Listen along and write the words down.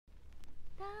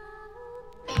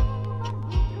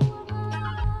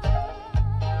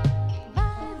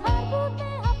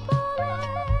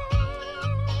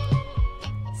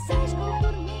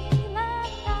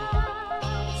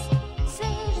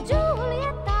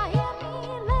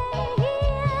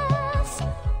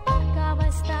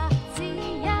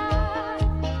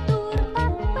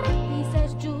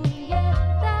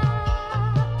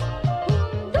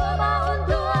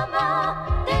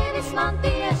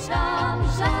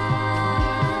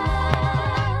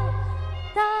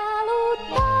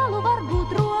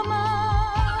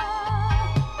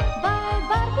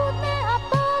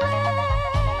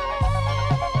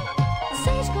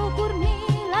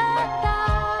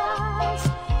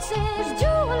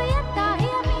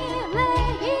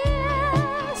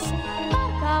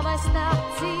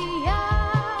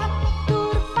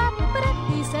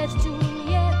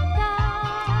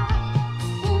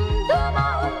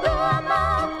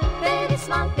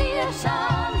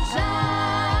tiešām žēl.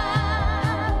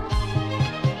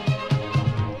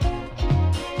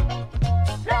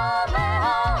 Romeo,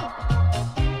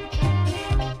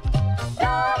 Romeo,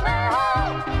 Romeo,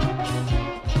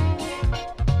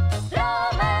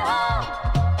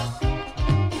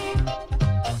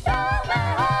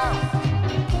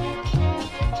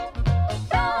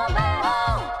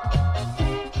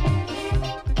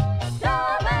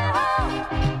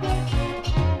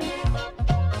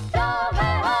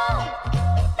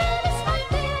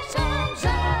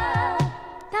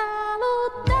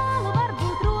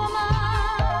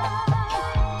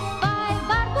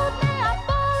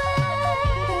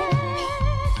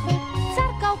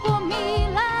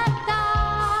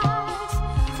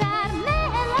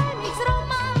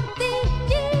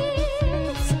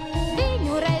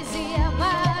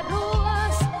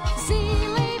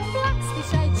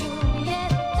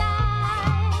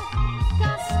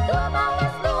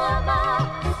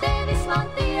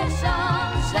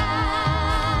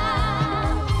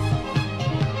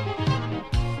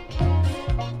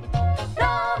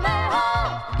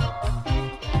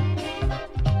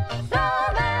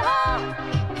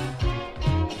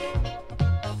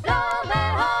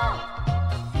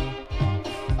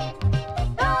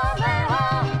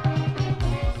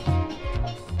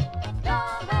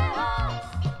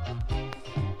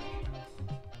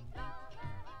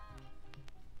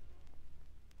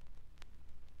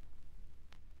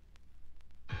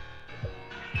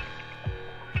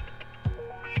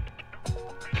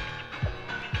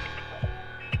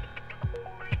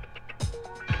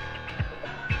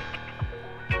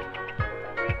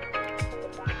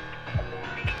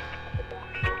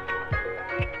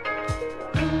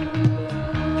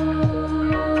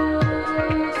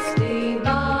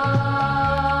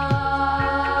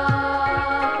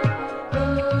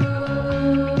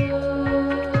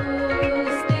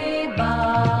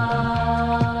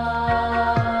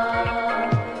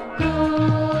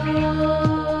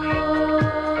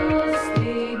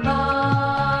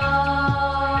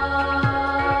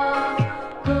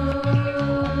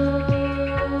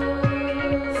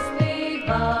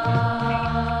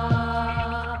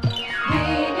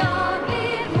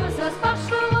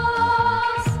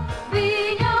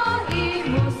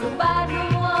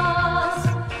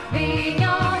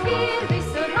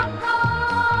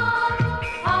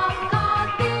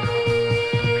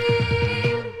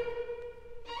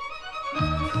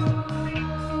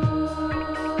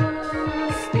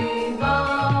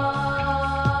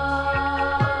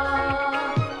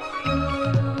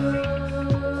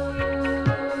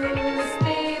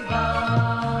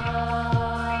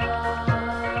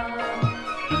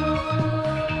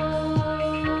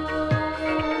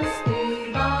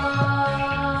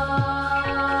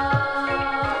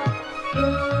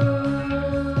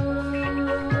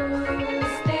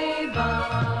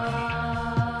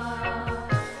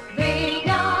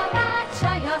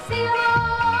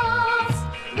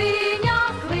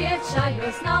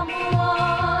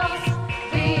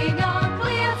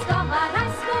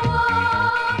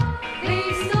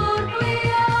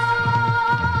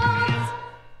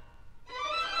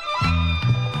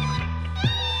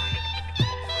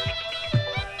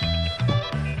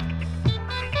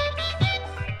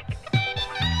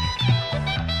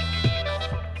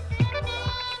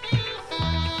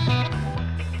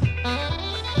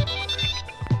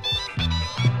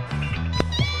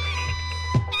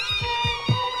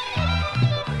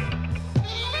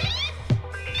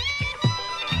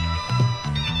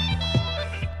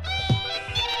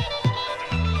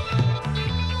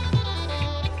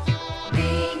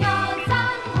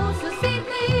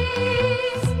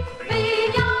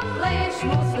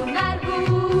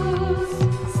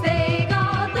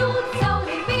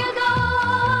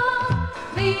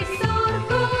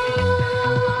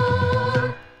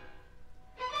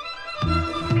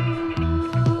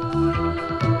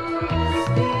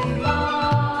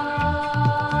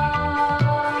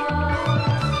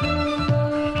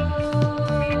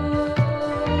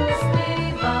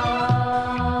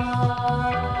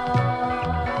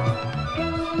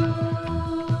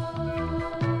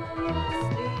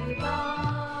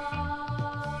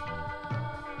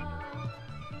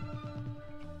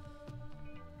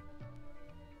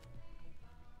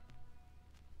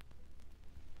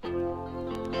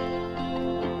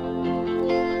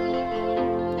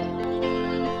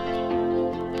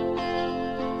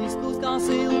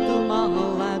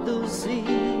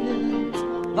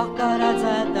 vakar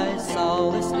redzētais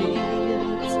saules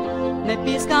riets,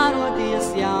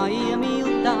 nepieskāroties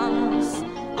jāiemīltās,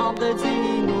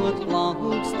 apdedzinot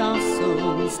plaukstas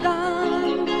un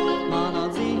skan mana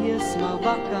dziesma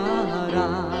vakarā,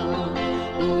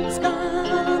 un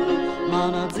skan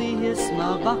mana dziesma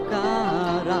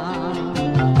vakarā.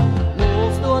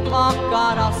 Mūstot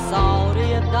vakarā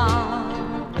saulrietā,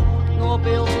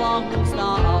 nopild lankustā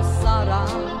asarā,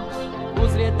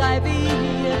 uzrietai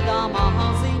vietā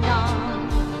maziņā,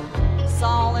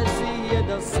 saule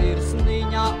zieda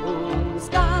sirsniņā un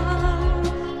skan,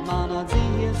 mana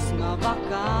dziesma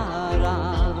vakarā.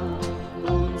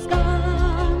 Un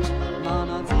skan,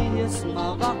 mana dziesma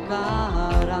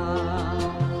vakarā.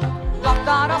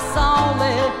 Vakara saule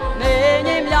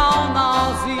neņem ļaunā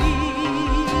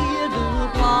ziedu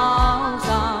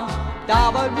klausā, tā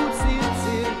varbūt sirds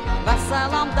ir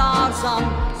veselam dārzam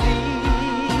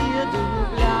ziedu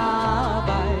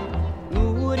bļāvai.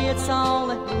 Noriet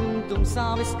saule un tumsā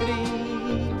vis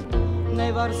krīt,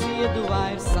 nevar ziedu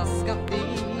vairs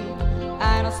saskatīt,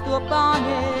 ēnas to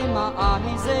paņēma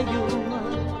aizejot,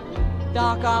 tā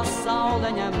kā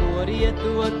saule ņem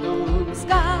norietot un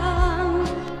skan,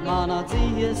 mana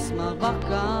dziesma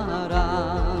vakarā.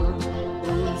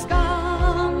 Un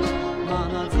skan,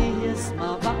 mana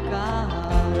dziesma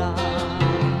vakarā.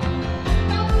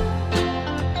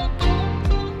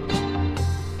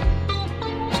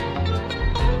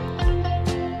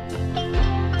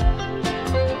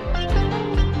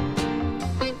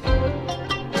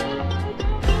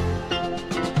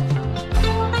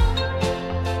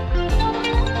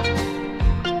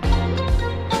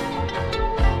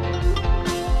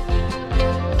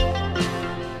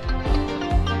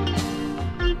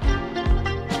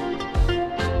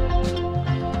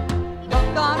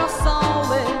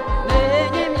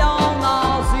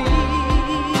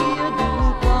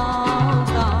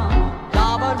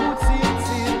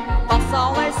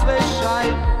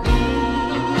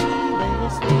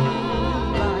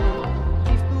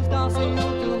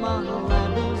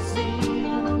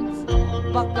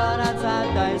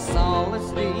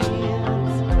 Saules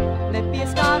riets,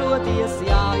 nepieskāroties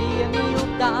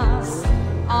jāiemiltās,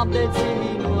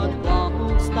 apdedzinot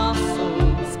plaustas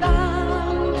un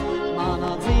skan,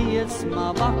 mana dziesma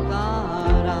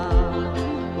vakarā.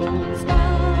 Un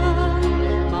skan,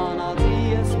 mana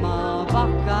dziesma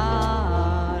vakarā.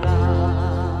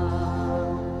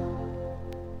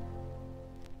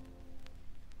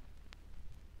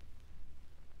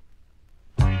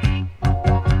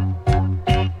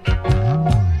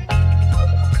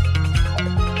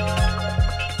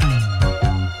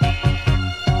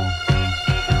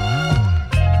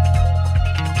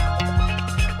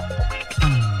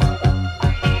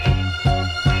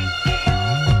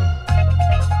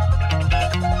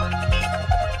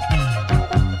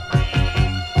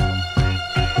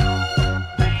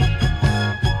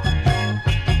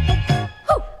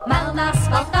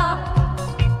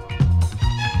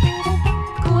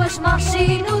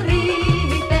 Mašīnu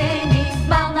rīteņi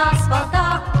melnā asfaltā,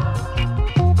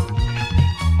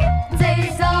 dzeļ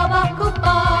zābaku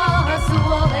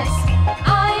pazoles,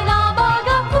 ainā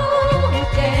baga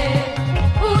puķe,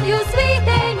 un jūs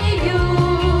rīteņi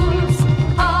jūs,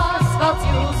 asfalts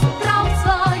jūsu trauc,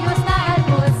 lai jūs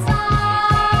nervos sā.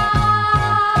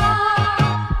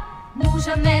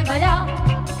 Mūžam nevaļā